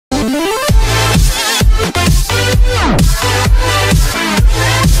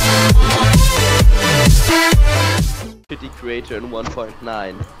community creator in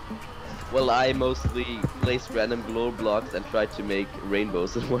 1.9. Well, I mostly placed random glow blocks and tried to make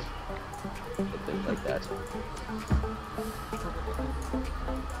rainbows in one. Something like that.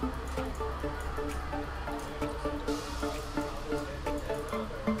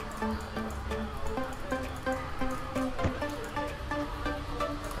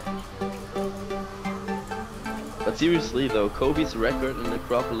 But seriously though, Kobe's record in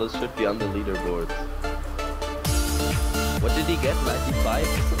Necropolis should be on the leaderboards. What did he get? 95 or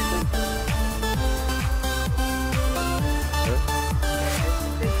something? Huh?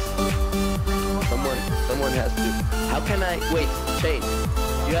 Someone has to. How can I wait? Shane,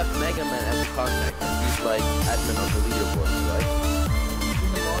 you have Mega Man as a contact, and he's like admin on the leaderboards, right?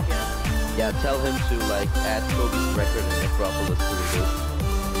 Yeah, tell him to like add Kobe's record in Necropolis to the list.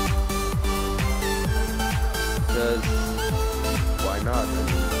 Because why not? I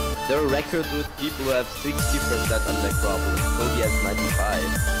mean, there are records with people who have 60% on Necropolis. Kobe has 95.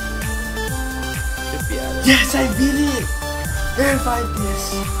 Should be added. Yes, I beat it! Verified this!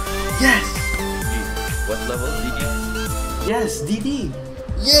 Yes! What level? DD? Yes, DD!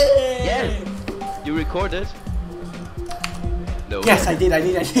 Yeah! Yes! You recorded? No. Yes, I did.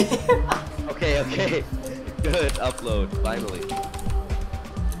 Okay. Good, upload, finally.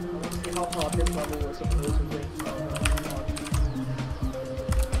 How hard this level was supposedly.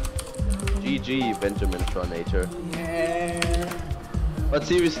 GG, Benjamin Tronator. Yeah. But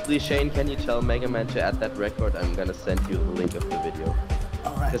seriously, Shane, can you tell Mega Man to add that record? I'm gonna send you the link of the video.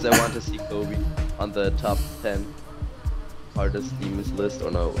 Alright. Because I want to see Kobe on the top 10 hardest demons list.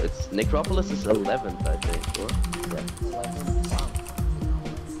 Or no, it's Necropolis is 11th, I think. Or?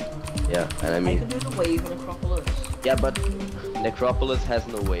 Yeah, and I I mean... can do the wave in Acropolis. Yeah, but Necropolis has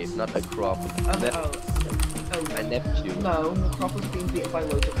no wave, not Acropolis. By Neptune. No, Acropolis being beaten by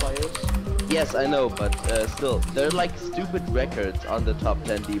loads of players. Yes, I know, but still, there are like stupid records on the top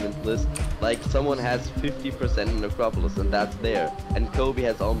 10 demons list. Like someone has 50% in Necropolis, and that's there. And Kobe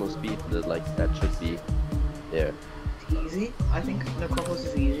has almost beaten it. Like that should be there. Easy? I think Necropolis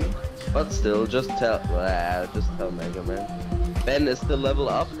is easy. But still, just tell Mega Man. Ben is the level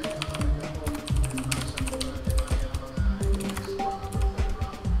up.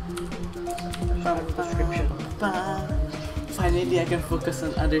 Description. Finally, I can focus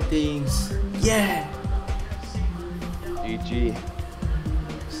on other things. Yeah! GG.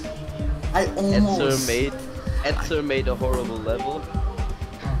 I almost. Etzer made a horrible level.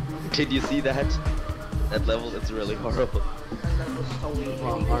 Did you see that? That level is really horrible.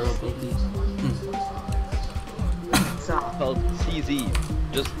 Wow, horrible. It's called CZ.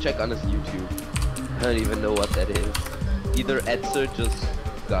 Just check on his YouTube. I don't even know what that is. Either Etzer just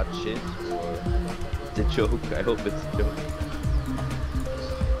got shit or it's a joke. I hope it's a joke.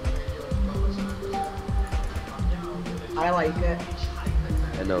 I like it.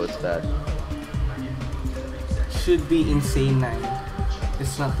 I know it's bad. Should be insane 9.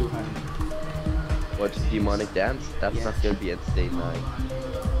 It's not too hard. What, demonic dance? That's Yeah. not gonna be insane 9.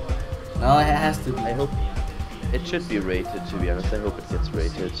 No, it has to be. I hope it should be rated, to be honest. I hope it gets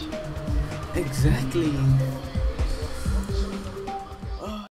rated. Exactly.